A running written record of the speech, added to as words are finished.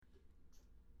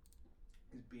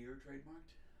beer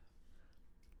trademarked?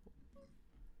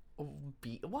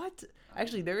 What?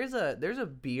 Actually, there's a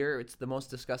beer. It's the most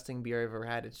disgusting beer I've ever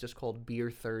had. It's just called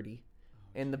Beer 30,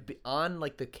 and on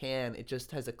like the can, it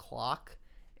just has a clock,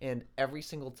 and every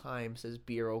single time says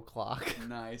Beer O'Clock.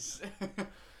 Nice.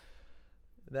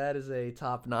 That is a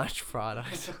top-notch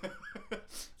product.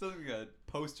 Sounds like a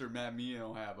poster Matt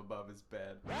Mino have above his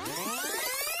bed.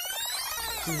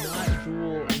 Do not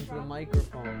drool into the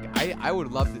microphone. I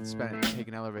would love to take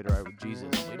an elevator ride with Jesus.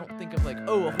 You don't think of like,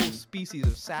 oh, a whole species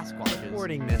of Sasquatches.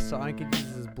 Recording this so I could use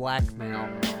this as blackmail.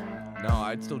 No,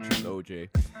 I'd still choose OJ.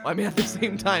 I mean, at the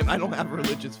same time, I don't have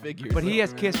religious figures. But he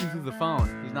has kissed me through the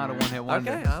phone. He's not a one-hit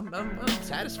wonder. Okay, I'm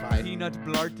satisfied. Peanut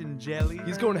blart and jelly.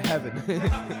 He's going to heaven.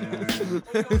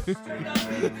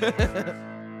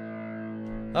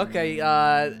 Okay,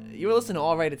 you were listening to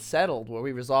All Right, It's Settled, where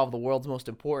we resolve the world's most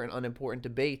important, unimportant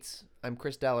debates. I'm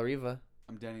Chris Dallariva.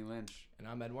 I'm Denny Lynch. And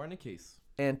I'm Edward Nicase.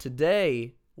 And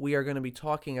today, we are going to be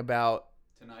talking about...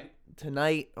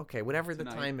 Tonight? Okay, whatever the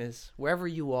Tonight. time is. Wherever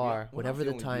you are, Well, whatever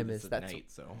the only do time this is. at That's night,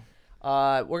 so.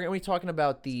 We're going to be talking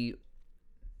about the...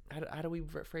 How do we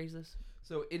phrase this?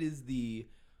 So it is the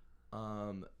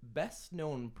best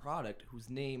known product whose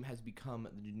name has become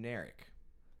the generic.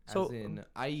 So- As in,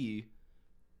 i.e.,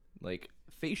 like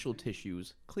facial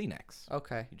tissues, Kleenex.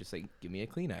 Okay. You just say, give me a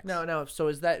Kleenex. No. So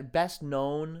is that best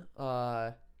known,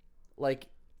 like,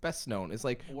 Best known. It's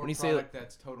like Or when you say, product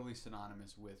that's totally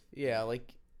synonymous with... yeah,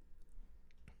 like,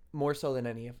 more so than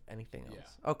anything else?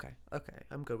 Yeah. Okay.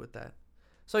 I'm good with that.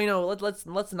 So, you know, let's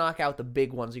knock out the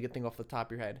big ones you can think off the top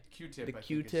of your head. Q-tip, The I think,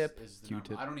 Q-tip. is the Q-tip.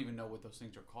 number. I don't even know what those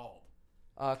things are called.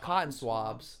 Cotton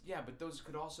swabs. Yeah, but those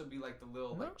could also be like the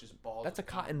little, No, like, just balls. That's a of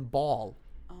cotton ball.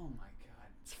 Oh, my God.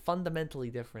 It's fundamentally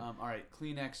different. All right,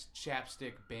 Kleenex,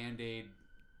 chapstick, Band-Aid,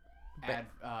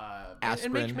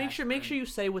 Aspirin. And make sure you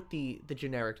say what the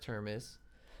generic term is.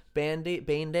 Band-Aid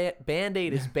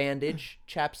is bandage.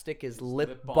 Chapstick is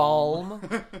lip balm.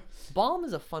 Balm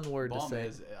is a fun word to Balm say.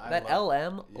 is- I That love-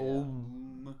 LM. Yeah.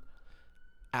 Oh.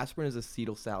 aspirin is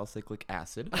acetyl salicylic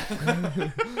acid.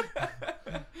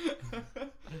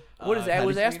 What is that?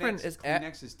 Was Kleenex- aspirin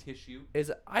Kleenex is tissue.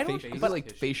 is I don't. Facial- Is But it like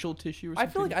tissue. facial tissue or I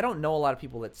something? feel like I don't know a lot of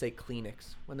people that say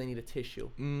Kleenex when they need a tissue.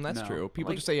 That's No. true. People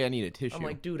Like- just say, I need a tissue. I'm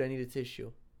like, dude, I need a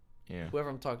tissue. yeah. Whoever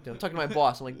I'm talking to my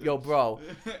boss. I'm like, yo, bro.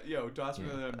 Yo, toss me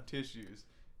Yeah. them tissues.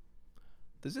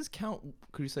 Does this count?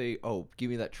 Could you say, oh, give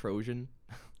me that Trojan?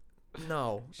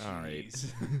 No. All right.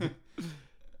 Jeez.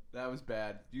 That was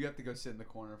bad. You have to go sit in the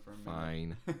corner for a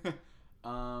minute.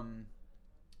 Fine.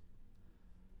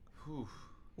 Whew.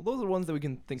 Well, those are the ones that we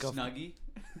can think of. Snuggie.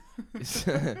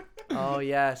 Oh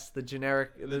yes, the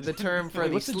generic, the term for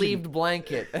the What's the sleeved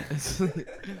blanket. Is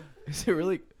it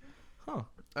really? Huh.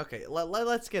 Okay,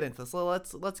 let's get into this.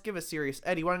 Let's give a serious.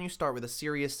 Eddie, why don't you start with a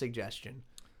serious suggestion?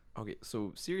 Okay,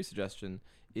 so serious suggestion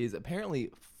is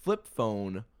apparently flip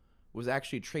phone was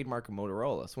actually a trademark of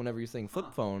Motorola. So whenever you're saying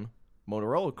flip phone,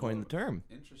 Motorola coined the term.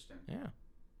 Interesting. Yeah.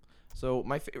 So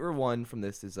my favorite one from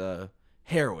this is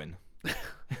heroin.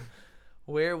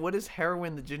 What is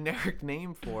heroin the generic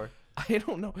name for? I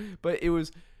don't know, but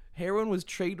heroin was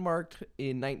trademarked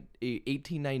in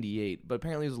 1898, but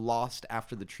apparently it was lost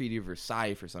after the Treaty of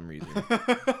Versailles for some reason.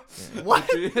 What?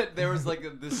 There was like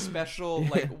this special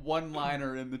like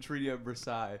one-liner in the Treaty of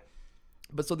Versailles.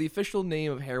 But so the official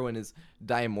name of heroin is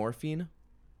diamorphine.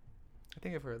 I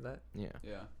think I've heard that. Yeah.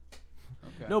 Yeah.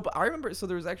 Okay. No, but I remember. So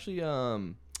there was actually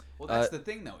Well, that's the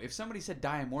thing though. If somebody said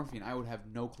diamorphine, I would have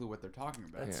no clue what they're talking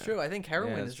about. That's Yeah. true. I think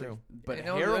heroin Yeah, is that's true. But I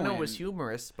know heroin, it was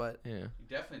humorous, but yeah. You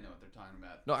definitely know what they're talking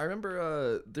about. No, I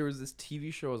remember there was this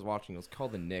TV show I was watching. It was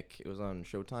called The Nick. It was on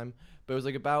Showtime, but it was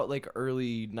like about like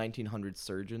early 1900s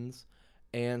surgeons,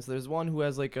 and so there's one who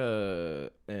has like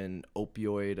an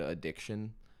opioid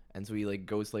addiction, and so he like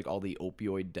goes to like all the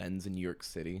opioid dens in New York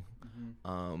City.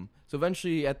 So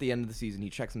eventually at the end of the season, he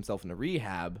checks himself into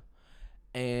rehab,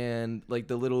 and like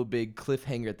the little big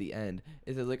cliffhanger at the end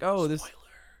is like, oh, this.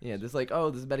 Yeah, this like,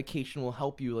 oh, this medication will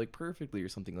help you like perfectly or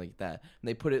something like that. And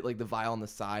they put it like the vial on the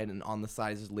side, and on the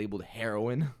side is just labeled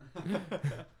heroin.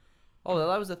 oh,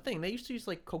 that was a thing. They used to use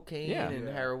like cocaine Yeah. and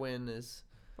Yeah. heroin is.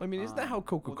 I mean, isn't that how Well,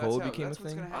 Coca-Cola became a that's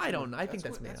what's thing? gonna happen I don't with- know. I think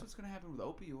that's made that's up. what's gonna happen with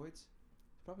opioids. It's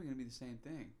probably gonna be the same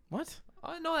thing. What?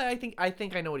 No, I think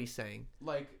I know what he's saying.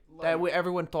 Like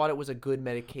Everyone thought it was a good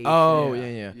medication. Oh,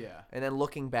 yeah. yeah. And then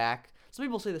looking back, some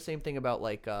people say the same thing about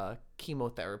like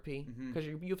chemotherapy Mhm. because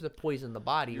you have to poison the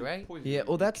body, You're right? poisoning- Yeah,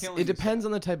 well, you're it killing depends yourself.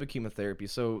 on the type of chemotherapy.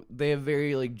 So they have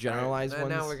very like generalized Now- ones.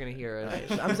 Now we're gonna hear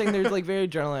it. I'm saying there's like very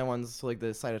generalized ones, so like the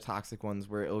cytotoxic ones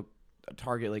where it'll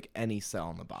target like any cell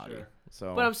in the body. Sure.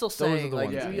 So, But I'm still those are saying, the like,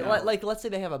 ones Yeah, that- yeah. like, let's say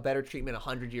they have a better treatment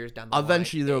 100 years down the line.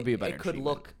 Eventually there will be a better It could treatment.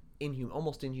 look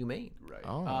almost inhumane. Right.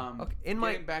 Oh. Okay,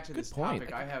 Getting back to good this point.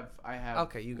 topic, I have.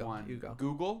 Okay, you go, One. you go.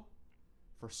 Google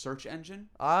for search engine.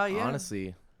 Yeah.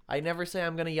 Honestly, I never say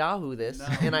I'm gonna Yahoo this, No,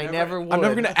 and I never. never would. I'm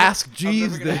never gonna ask I'm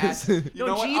Jeeves never gonna this. ask- You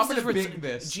know what? Jeeves I'm gonna is Bing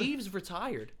this. Jeeves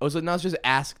retired. Oh, so now it's just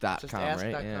ask.com, Just right?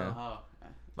 ask.com. Yeah. Oh.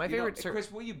 My You know, favorite search.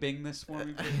 Chris, will you Bing this for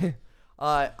me, please?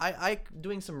 I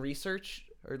doing some research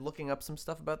or looking up some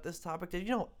stuff about this topic. Did you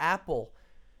know Apple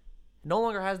no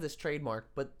longer has this trademark,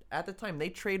 but at the time they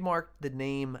trademarked the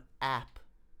name app.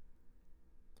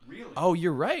 Really? Oh,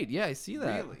 you're right. Yeah, I see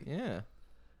that. Really? Yeah.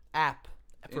 App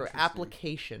for Interesting.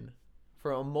 application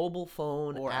for a mobile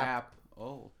phone Or app. app.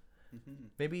 Oh. Mhm.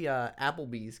 Maybe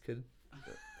Applebee's could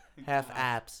have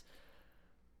apps.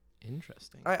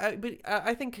 Interesting.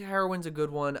 I think heroin's a good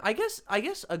one. I guess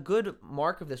a good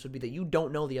mark of this would be that you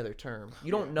don't know the other term.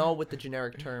 You don't know what the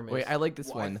generic term is. Wait, I like this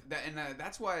Well, one.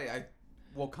 that's why I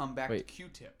will come back to Wait.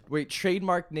 Q-tip. Wait,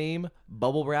 trademark name,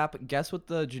 bubble wrap. Guess what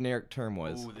the generic term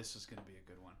was? Oh, this is gonna be a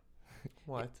good one.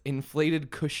 What? Inflated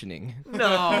cushioning.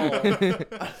 No.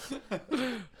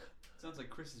 Sounds like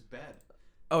Chris's bed.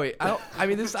 Oh wait, I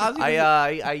mean this obviously.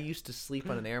 I used to sleep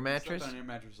on an air mattress. Slept on your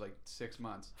mattress like 6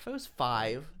 months. If I was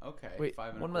 5, Okay. Wait,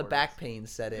 5 and one a of the quarter. back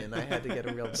pains set in. I had to get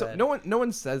a real bed. So no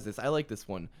one says this. I like this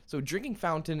one. So drinking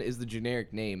fountain is the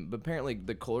generic name, but apparently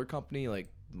the Kohler company,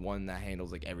 like one that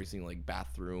handles like every single like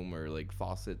bathroom or like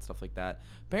faucet stuff like that.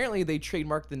 Apparently they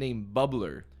trademarked the name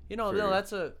bubbler. no, for-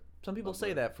 that's a. Some people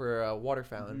say that for a water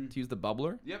fountain. to use the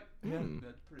bubbler. Yep. Hmm. That's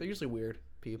They're pretty. usually weird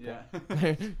people. Yeah.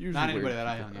 Usually Not weird. anybody that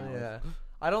I hung out with. Yeah.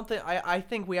 I don't think. I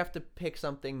think we have to pick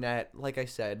something that, like I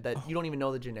said, that you don't even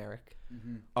know the generic.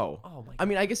 Oh. Oh my. I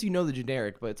mean, I guess you know the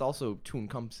generic, but it's also too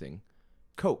encompassing.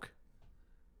 Coke.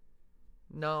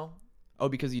 No, Oh,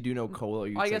 because you do know cola.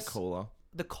 You I said guess- cola.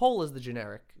 the Cola is the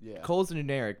generic. Yeah. Cola's the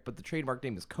generic, but the trademark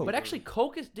name is Coke. But actually,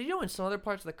 Coke is. Did you know in some other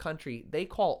parts of the country they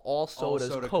call all All sodas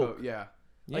soda Coke? Yeah.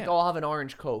 Like, Yeah. I'll have an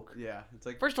orange Coke. Yeah. It's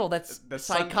like First of all, that's the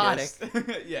psychotic.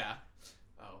 Sunkist. Yeah.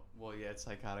 Oh well, yeah, it's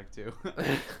psychotic too.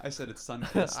 I said it's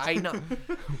Sunkist. I know.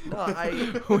 No,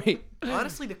 I Wait.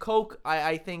 honestly the Coke.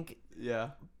 I think Yeah.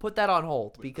 put that on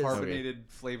hold With because carbonated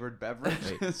flavored beverage.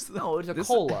 no, it's a This-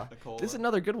 cola. The cola. This is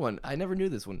another good one. I never knew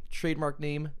this one. Trademark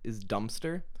name is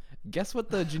dumpster. Guess what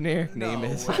the generic name No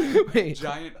is? way. Wait.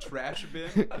 Giant trash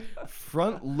bin.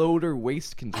 Front loader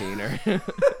waste container.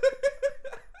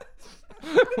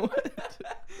 What?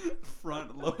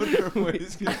 Front loader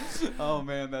waste. Oh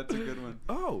man, that's a good one.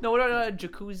 Oh. No, what about a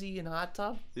jacuzzi and hot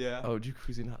tub? Yeah. Oh,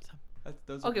 jacuzzi not tub.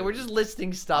 Those are Okay, good we're ones. just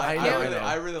listing stuff. I, Yeah,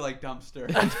 I really like dumpster.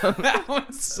 That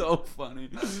one's so funny.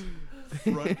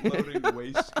 Front loading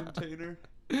waste container.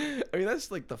 I mean, that's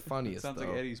like the funniest. Sounds though.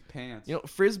 like Eddie's pants. You know,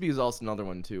 frisbee is also another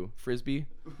one too. Frisbee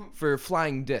for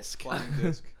flying disc. Flying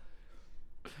disc.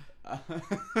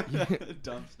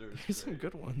 Dumpster. There's some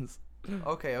good ones.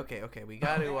 Okay. We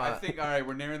got to. I think all right,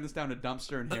 we're narrowing this down to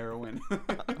dumpster and heroin.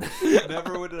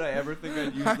 Never would did I ever think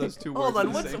I'd use those two words Hold on.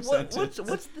 in the same sentence.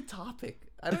 What's the topic?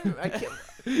 I can't.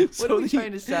 What So are we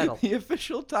trying to settle? The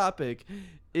official topic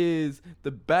is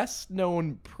the best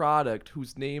known product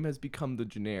whose name has become the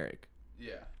generic.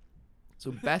 Yeah.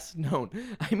 So best known.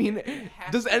 I mean,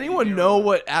 has does to be anyone know heroin.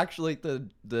 what actually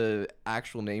the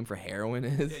actual name for heroin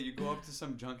is? Yeah, you go up to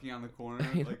some junkie on the corner.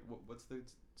 Like, what's the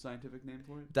scientific name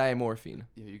for it? Diamorphine.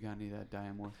 Yeah, you gotta need that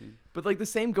diamorphine. But like the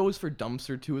same goes for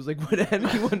dumpster too. Is like, would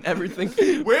anyone ever think?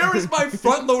 Where is my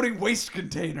front-loading waste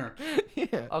container?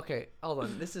 Yeah. Okay, hold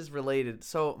on. This is related.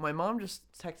 So my mom just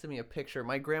texted me a picture.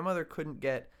 My grandmother couldn't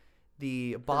get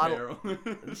the bottle.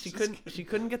 She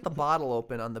couldn't get the bottle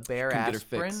open on the Bear Couldn't get her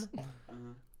aspirin. fix.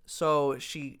 So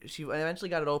she eventually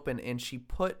got it open and she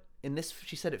put in this.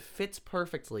 She said it fits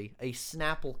perfectly. A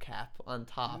Snapple cap on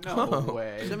top. No Oh.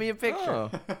 way. Send me a picture.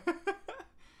 Oh.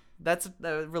 That's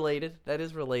related. That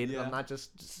is related. Yeah. I'm not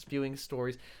just spewing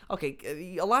stories.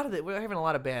 Okay, a lot of it. We're having a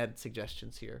lot of bad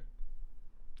suggestions here.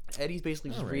 Eddie's basically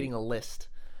just All right. reading a list.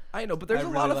 I know, but there's I a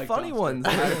really lot of like funny dumpster. ones.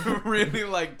 I really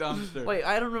like dumpster. Wait,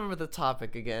 I don't remember the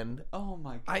topic again. Oh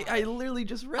my god. I literally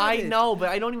just read I it. know, but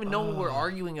I don't even know what we're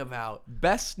arguing about.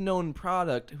 Best known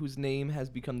product whose name has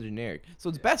become the generic. So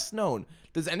it's best known.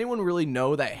 Does anyone really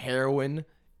know that heroin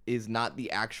is not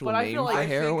the actual But I name feel for like-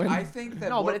 heroin? I think that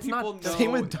No, but more it's not- people know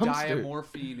Same with dumpster.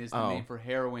 diamorphine is the Oh. name for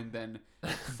heroin than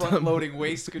front-loading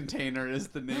waste container is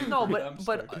the name No, for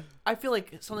but dumpster. I feel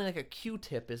like something like a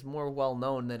Q-tip is more well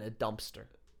known than a dumpster.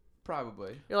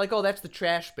 Probably. You're like, oh, that's the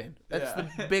trash bin. That's Yeah.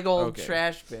 the big old Okay.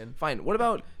 trash bin. Fine. What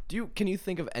about can you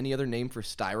think of any other name for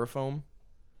styrofoam?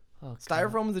 Oh,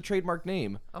 Styrofoam is a trademark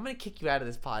name. I'm gonna kick you out of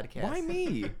this podcast. Why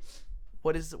me?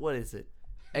 What is it?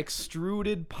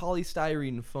 extruded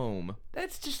polystyrene foam.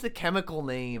 That's just the chemical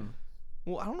name.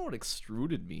 Well, I don't know what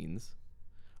extruded means.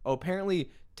 Oh,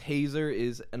 apparently taser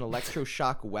is an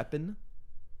electroshock weapon.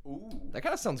 Ooh. That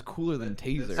kind of sounds cooler than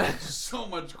taser. That's so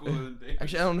much cooler than taser.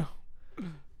 Actually, I don't know.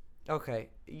 Okay,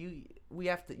 you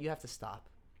have to stop.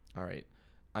 All right.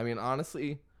 I mean,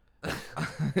 honestly,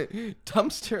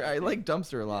 dumpster. I like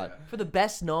dumpster a lot. For the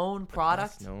best known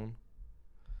product, Best known.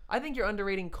 I think you're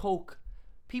underrating Coke.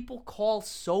 People call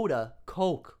soda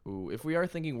Coke. Ooh, if we are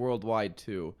thinking worldwide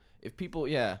too, if people,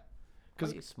 yeah, Why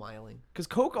are you smiling? because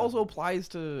Coke also applies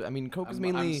to. I mean, Coke is I'm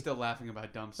mainly still laughing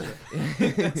about dumpster.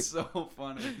 It's so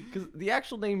funny. because the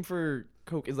actual name for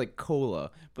Coke is like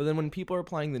cola, but then when people are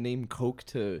applying the name Coke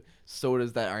to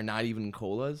sodas that are not even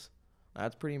colas,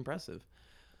 that's pretty impressive.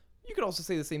 You could also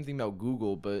say the same thing about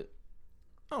Google, but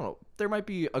I don't know. There might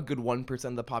be a good 1%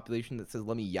 of the population that says,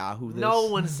 "Let me Yahoo this." No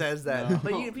one says that. No,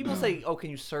 But people say, "Oh, can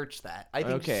you search that?" I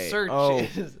think Okay. search Oh,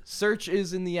 is. search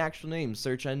is in the actual name,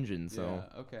 search engine. So.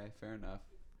 Yeah, okay, fair enough.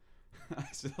 I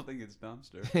still think it's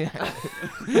dumpster.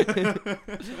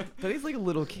 But he's like a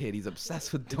little kid. He's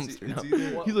obsessed with It's- dumpster it's now.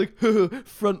 either- He's like,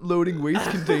 front-loading waste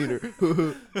container.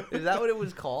 Is that what it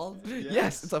was called?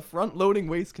 Yes, it's a front-loading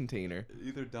waste container.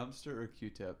 Either dumpster or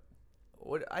Q-tip.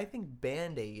 What I think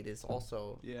Band-Aid is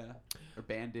also. Yeah. Or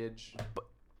bandage.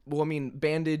 Well, I mean,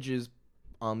 bandage is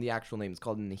the actual name. It's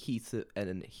called an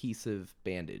adhesive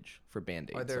bandage for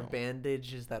Band-Aid. Are there so.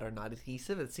 bandages that are not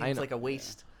adhesive? It seems know. like a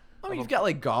waste. I mean, you've got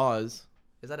like gauze.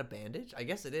 Is that a bandage? I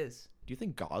guess it is. Do you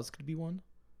think gauze could be one?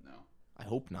 No. I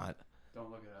hope not. Don't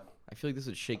look it up. I feel like this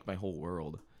would shake my whole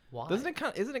world. Why? Isn't it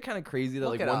kind of crazy that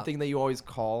Look like it one up. thing that you always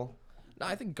call? No,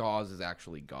 I think gauze is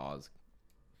actually gauze.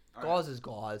 Gauze is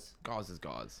gauze. Gauze is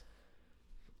gauze.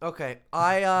 Okay,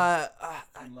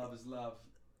 Love is love.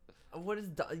 what is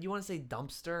you want to say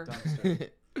dumpster? Dumpster.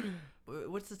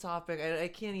 What's the topic? I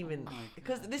can't even my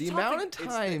because this The topic, amount of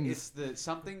times. It's the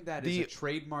something that is The- a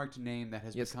trademarked name that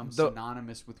has Yes, become the-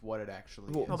 synonymous with what it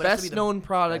actually Well, is. No, but it has to be best the known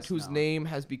product best whose known. name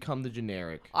has become the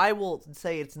generic. I will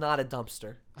say it's not a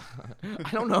dumpster.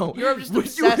 I don't know. You're just Would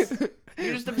you- obsessed.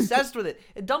 You're just obsessed with it.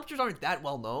 And dumpsters aren't that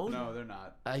well known. No, they're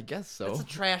not. I guess so. It's a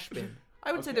trash bin.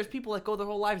 I would say Okay. there's people that go their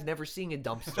whole lives never seeing a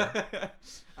dumpster.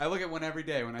 I look at one every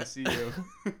day when I see you.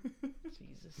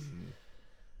 Jesus.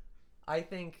 I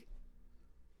think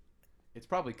It's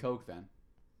probably Coke then.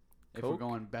 If we're Coke?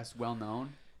 going best well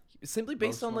known. Simply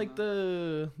based Most on like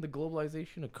the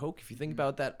globalization of Coke. If you think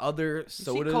about that, other you see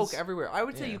sodas. Coke everywhere. I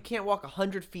would say Yeah. you can't walk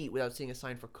 100 feet without seeing a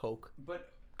sign for Coke. But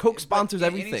Coke sponsors but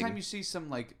everything. Anytime you see some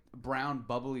like brown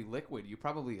bubbly liquid, you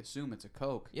probably assume it's a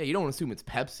Coke. Yeah, you don't assume it's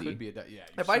Pepsi. Could be a yeah.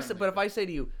 If I say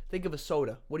to you, think of a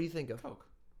soda, what do you think of? Coke.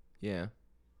 Yeah.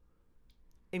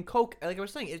 In Coke, like I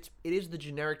was saying, it is the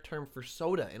generic term for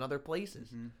soda in other places.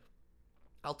 Mhm.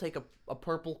 I'll take a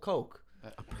purple Coke.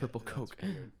 A purple That's Coke.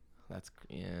 weird. That's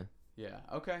yeah. Yeah.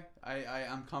 Okay.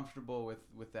 I'm comfortable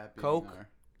with that being Coke? our-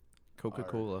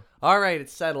 Coca-Cola. All right,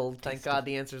 it's settled. Thank God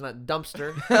the answer's not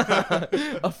dumpster.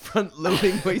 A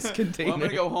front-loading waste Well, container. I'm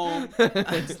gonna go home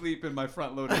and sleep in my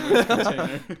front-loading waste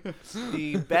container.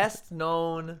 The best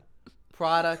known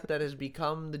product that has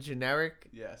become the generic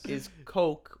Yes. is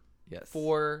Coke Yes.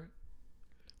 for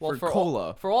For all-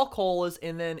 cola. for all colas,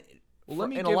 and then Well, for- let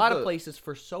me in a give lot of the- places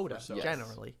for soda, For soda.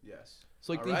 generally. Yes.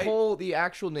 So like All right. the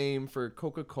actual name for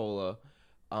Coca-Cola,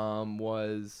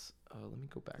 was let me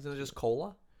go back. Isn't it to just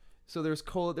cola? So there's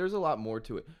cola. There's a lot more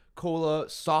to it. Cola,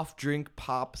 soft drink,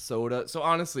 pop, soda. So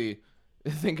honestly,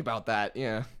 think about that.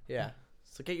 Yeah. Yeah.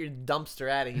 So get your dumpster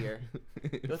out of here.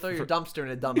 Go throw your dumpster in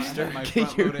a dumpster. My Get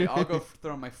front-loading. I'll go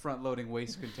throw my front-loading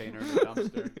waste container in the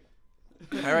dumpster.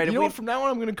 All right. You If know we, what? From now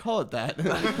on, I'm gonna call it that.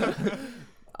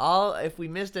 if we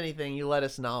missed anything, you let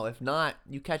us know. If not,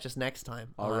 you catch us next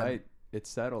time. All on right. It's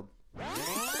settled.